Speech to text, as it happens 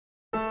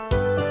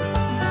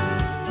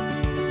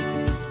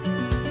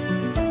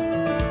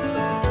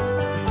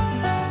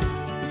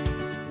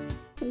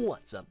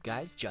What's up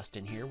guys,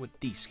 Justin here with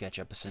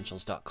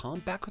TheSketchUpEssentials.com,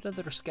 back with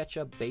another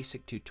SketchUp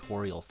basic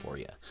tutorial for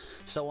you.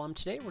 So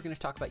today we're going to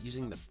talk about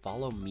using the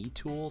Follow Me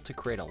tool to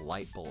create a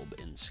light bulb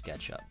in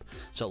SketchUp.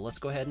 So let's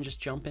go ahead and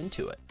just jump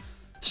into it.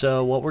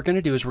 So what we're going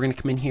to do is we're going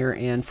to come in here,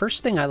 and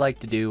first thing I like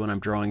to do when I'm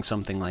drawing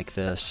something like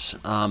this,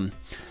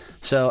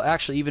 so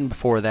actually even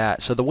before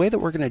that, so the way that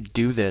we're going to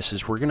do this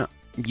is we're going to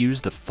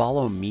use the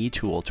Follow Me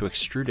tool to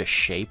extrude a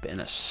shape in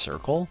a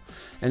circle.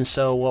 And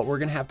so what we're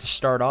going to have to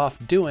start off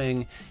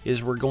doing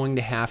is we're going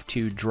to have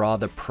to draw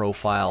the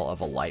profile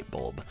of a light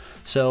bulb.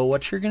 So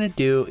what you're going to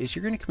do is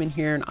you're going to come in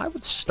here, and I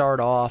would start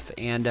off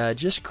and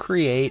just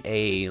create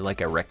a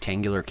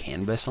rectangular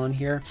canvas on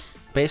here.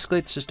 Basically,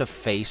 it's just a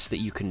face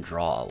that you can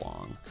draw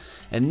along.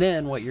 And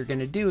then what you're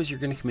going to do is you're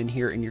going to come in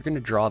here and you're going to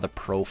draw the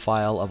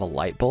profile of a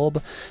light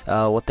bulb.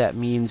 What that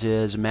means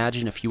is,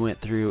 imagine if you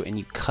went through and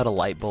you cut a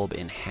light bulb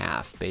in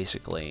half,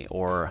 basically.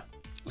 Or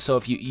so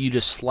if you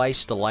just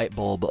sliced a light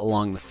bulb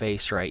along the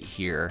face right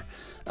here,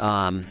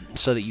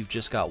 so that you've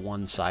just got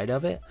one side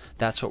of it,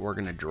 that's what we're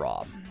going to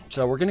draw.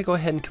 So we're going to go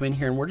ahead and come in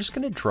here and we're just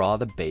going to draw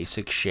the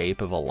basic shape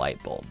of a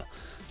light bulb.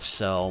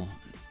 So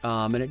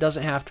and it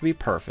doesn't have to be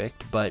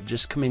perfect, but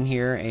just come in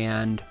here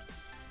and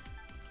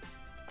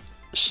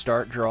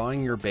start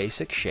drawing your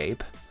basic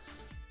shape.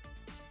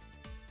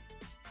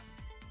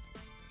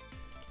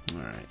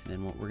 Alright,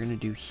 then what we're going to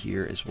do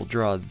here is we'll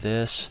draw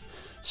this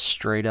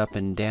straight up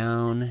and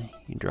down.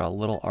 You draw a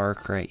little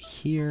arc right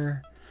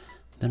here,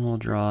 then we'll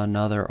draw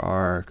another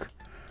arc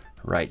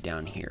right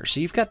down here. So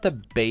you've got the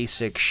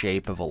basic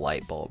shape of a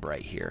light bulb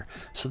right here.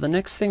 So the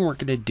next thing we're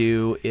going to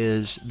do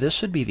is,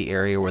 this would be the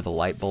area where the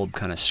light bulb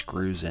kind of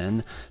screws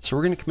in. So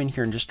we're going to come in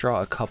here and just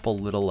draw a couple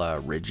little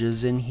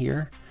ridges in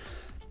here.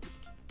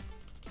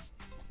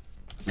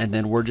 And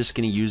then we're just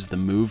going to use the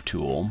Move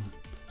tool.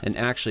 And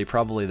actually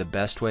probably the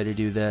best way to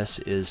do this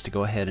is to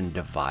go ahead and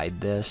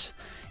divide this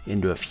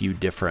into a few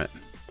different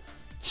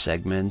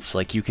segments.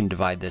 Like you can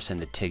divide this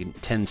into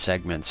 10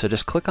 segments. So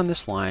just click on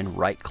this line,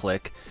 right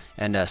click,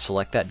 and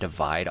select that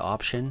divide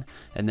option,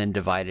 and then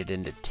divide it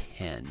into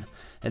 10.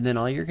 And then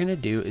all you're going to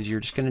do is you're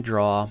just going to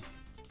draw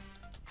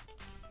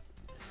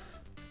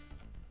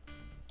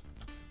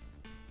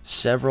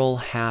several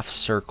half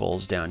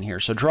circles down here.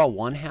 So draw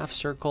one half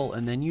circle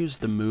and then use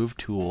the Move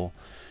tool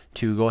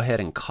to go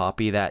ahead and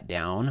copy that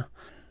down,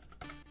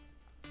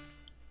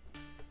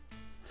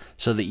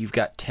 so that you've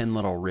got 10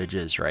 little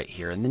ridges right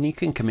here. And then you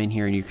can come in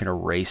here and you can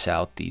erase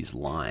out these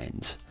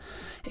lines.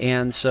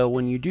 And so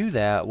when you do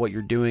that, what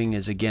you're doing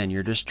is, again,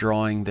 you're just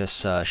drawing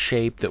this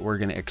shape that we're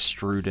going to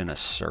extrude in a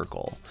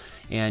circle.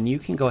 And you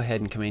can go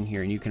ahead and come in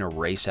here and you can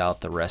erase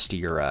out the rest of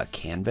your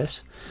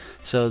canvas.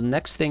 So the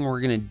next thing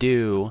we're going to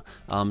do,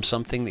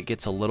 something that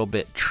gets a little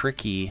bit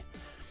tricky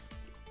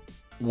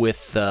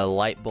with the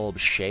light bulb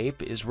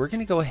shape, is we're going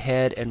to go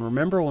ahead and,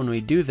 remember when we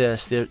do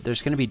this,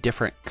 there's going to be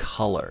different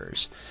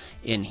colors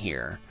in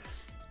here,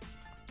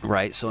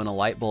 right? So in a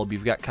light bulb,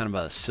 you've got kind of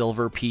a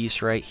silver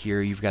piece right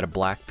here, you've got a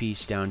black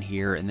piece down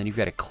here, and then you've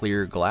got a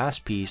clear glass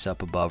piece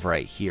up above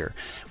right here.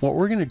 What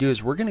we're going to do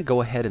is we're going to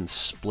go ahead and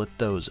split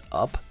those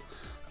up.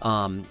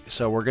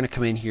 So we're going to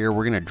come in here,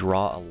 we're going to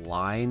draw a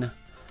line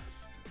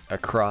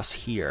across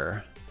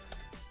here.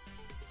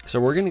 So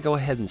we're going to go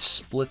ahead and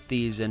split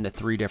these into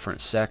 3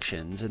 different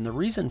sections, and the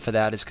reason for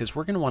that is because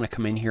we're going to want to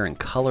come in here and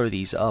color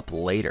these up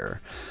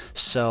later.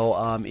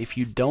 So if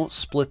you don't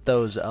split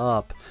those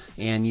up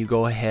and you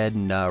go ahead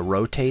and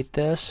rotate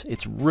this,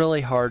 it's really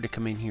hard to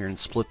come in here and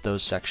split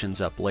those sections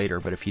up later.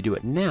 But if you do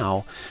it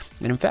now,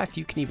 and in fact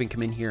you can even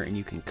come in here and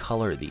you can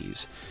color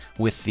these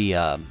with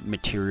the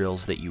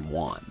materials that you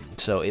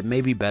want. So it may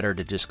be better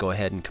to just go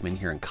ahead and come in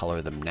here and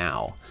color them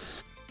now,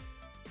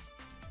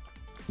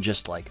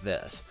 just like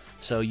this.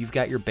 So you've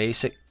got your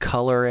basic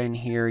color in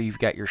here, you've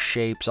got your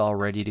shapes all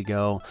ready to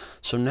go.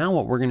 So now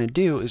what we're going to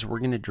do is we're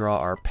going to draw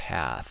our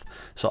path.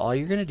 So all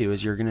you're going to do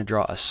is you're going to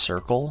draw a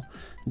circle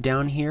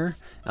down here,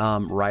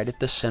 right at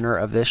the center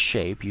of this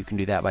shape. You can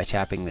do that by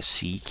tapping the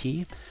C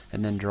key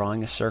and then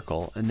drawing a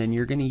circle, and then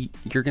you're going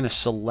to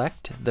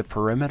select the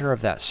perimeter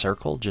of that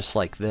circle just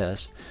like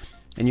this,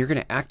 and you're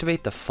going to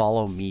activate the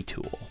Follow Me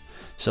tool.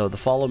 So the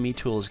Follow Me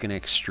tool is going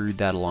to extrude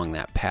that along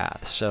that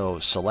path. So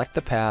select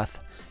the path,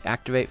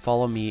 activate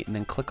Follow Me, and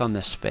then click on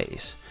this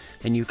face.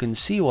 And you can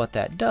see what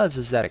that does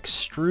is that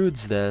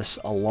extrudes this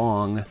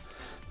along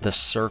the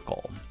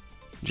circle,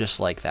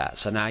 just like that.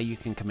 So now you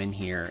can come in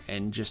here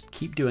and just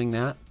keep doing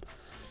that.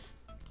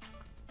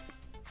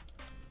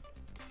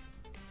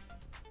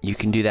 You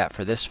can do that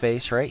for this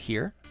face right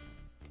here.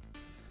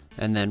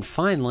 And then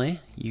finally,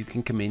 you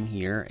can come in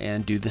here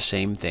and do the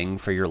same thing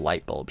for your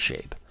light bulb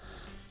shape.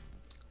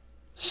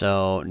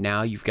 So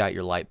now you've got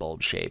your light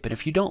bulb shape. And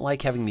if you don't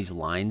like having these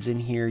lines in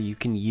here, you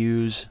can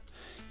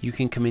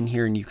come in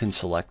here and you can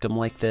select them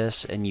like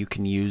this, and you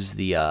can use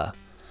the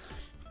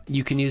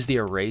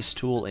erase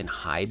tool in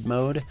hide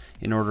mode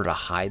in order to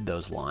hide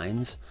those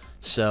lines.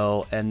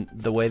 So, and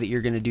the way that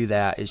you're going to do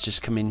that is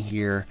just come in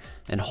here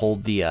and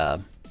hold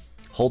the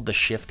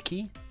shift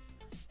key,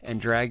 and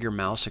drag your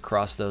mouse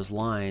across those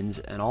lines,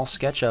 and all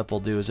SketchUp will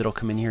do is it'll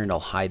come in here and it'll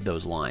hide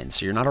those lines.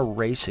 So you're not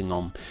erasing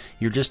them,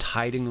 you're just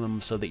hiding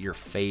them so that your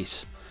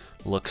face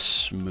looks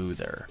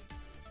smoother,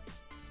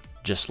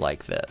 just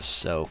like this.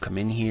 So come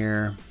in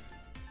here,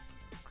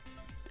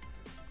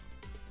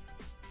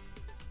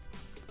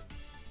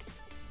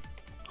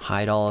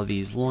 hide all of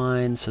these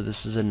lines, so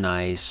this is a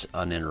nice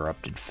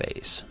uninterrupted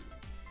face,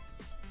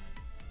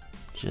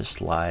 just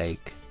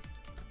like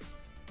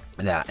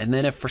that. And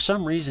then if for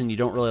some reason you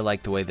don't really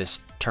like the way this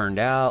turned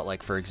out,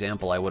 like for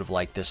example, I would have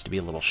liked this to be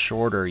a little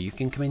shorter, you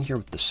can come in here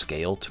with the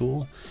scale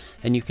tool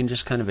and you can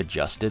just kind of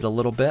adjust it a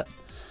little bit.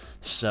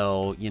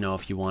 So, you know,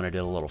 if you wanted it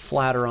a little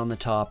flatter on the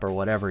top or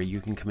whatever,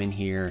 you can come in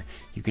here,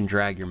 you can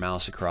drag your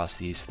mouse across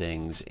these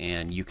things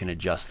and you can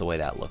adjust the way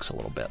that looks a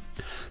little bit.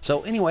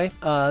 So anyway,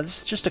 this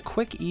is just a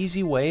quick,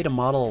 easy way to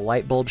model a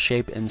light bulb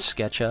shape in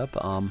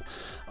SketchUp.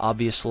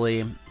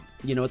 Obviously,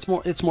 you know, it's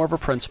more of a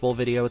principle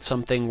video. It's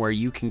something where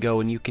you can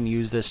go and you can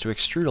use this to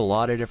extrude a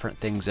lot of different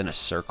things in a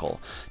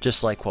circle,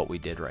 just like what we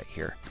did right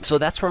here. So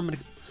that's where I'm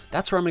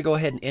gonna go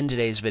ahead and end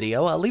today's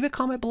video. Leave a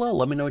comment below.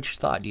 Let me know what you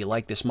thought. Do you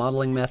like this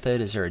modeling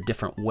method? Is there a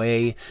different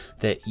way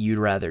that you'd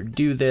rather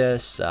do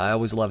this? I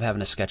always love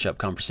having a SketchUp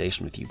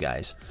conversation with you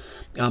guys.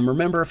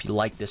 Remember, if you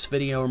like this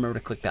video, remember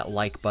to click that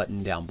like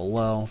button down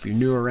below. If you're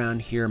new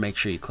around here, make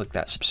sure you click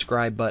that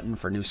subscribe button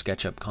for new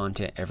SketchUp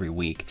content every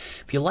week.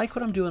 If you like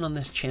what I'm doing on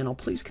this channel,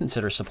 please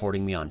consider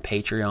supporting me on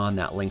Patreon.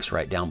 That link's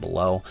right down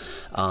below.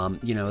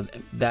 You know,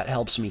 that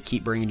helps me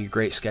keep bringing you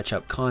great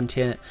SketchUp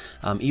content.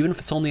 Even if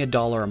it's only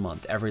 $1 a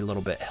month, every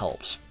little bit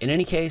helps. In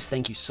any case,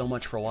 thank you so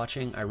much for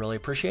watching. I really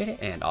appreciate it,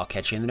 and I'll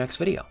catch you in the next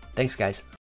video. Thanks, guys.